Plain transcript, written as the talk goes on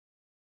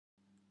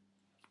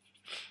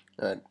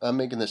Alright, I'm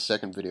making this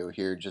second video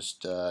here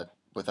just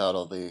without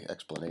all the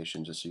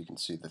explanation, just so you can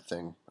see the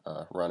thing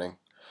running.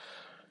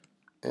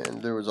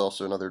 And there was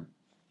also another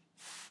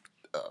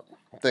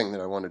thing that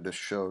I wanted to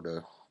show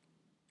to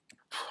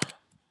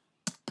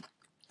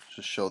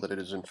just show that it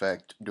is in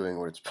fact doing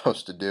what it's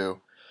supposed to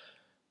do.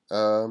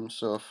 Let's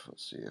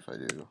see if I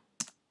do.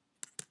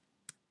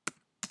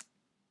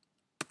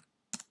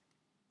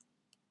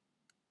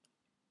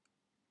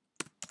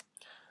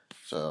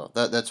 So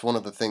that's one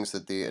of the things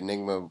that the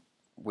Enigma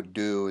would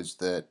do, is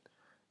that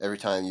every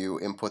time you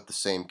input the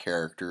same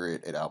character,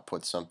 it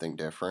outputs something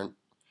different.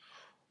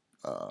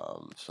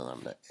 So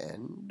I'm going to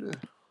end,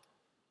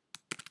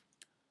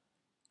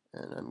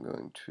 and I'm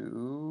going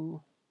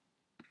to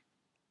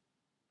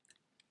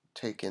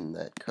take in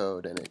that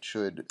code, and it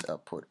should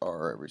output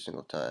R every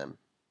single time.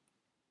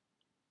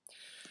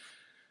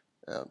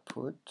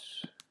 Output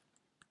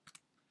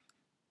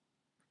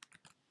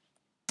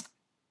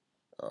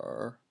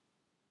R.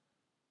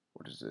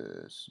 What is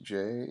this?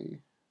 J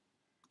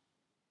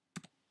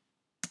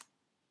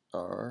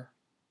R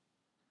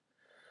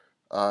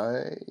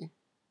I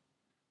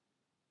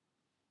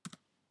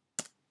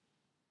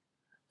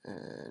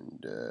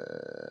and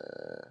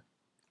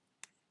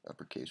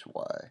uppercase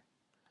Y.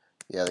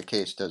 Yeah, the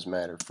case does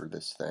matter for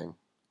this thing.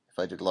 If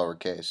I did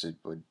lowercase, it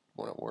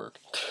wouldn't work.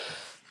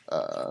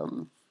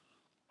 Alright,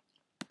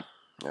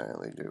 let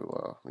me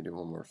do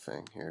one more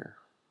thing here.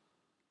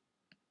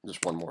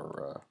 Just one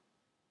more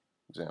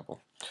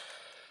example.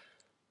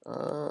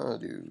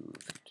 Do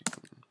 15.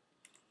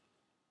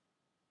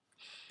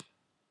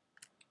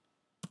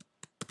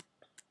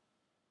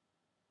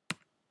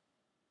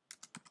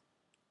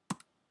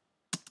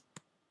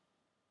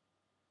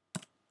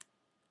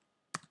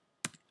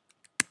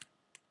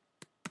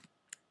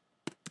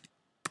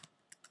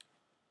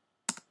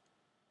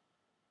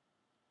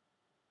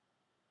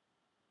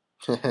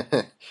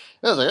 I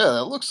was like, yeah,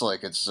 that looks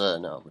like it's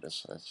no, but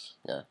it's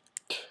yeah.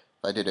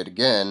 If I did it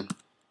again,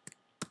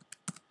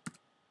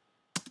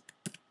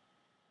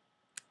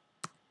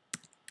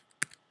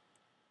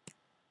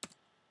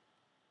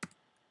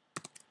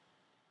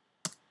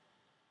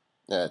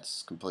 yeah,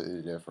 it's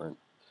completely different.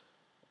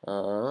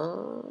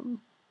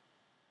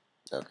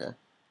 Okay.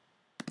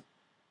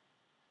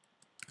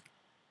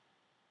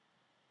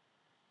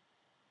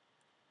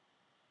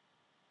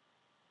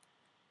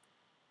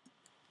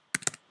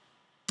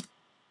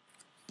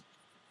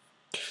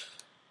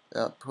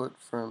 Output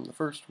from the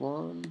first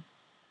one.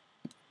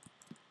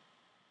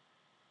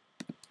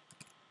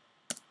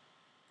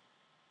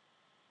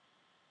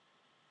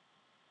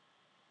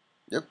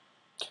 Yep.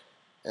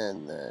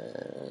 And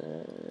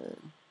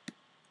then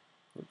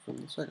from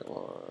the second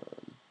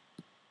one.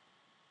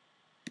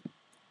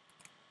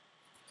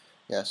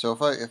 Yeah, so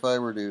if I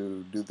were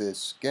to do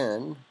this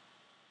again,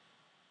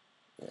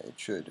 yeah, it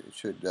should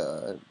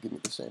give me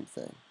the same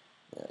thing.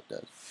 Yeah, it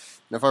does.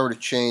 And if I were to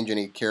change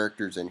any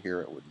characters in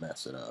here, it would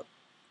mess it up.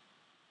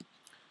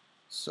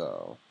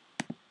 So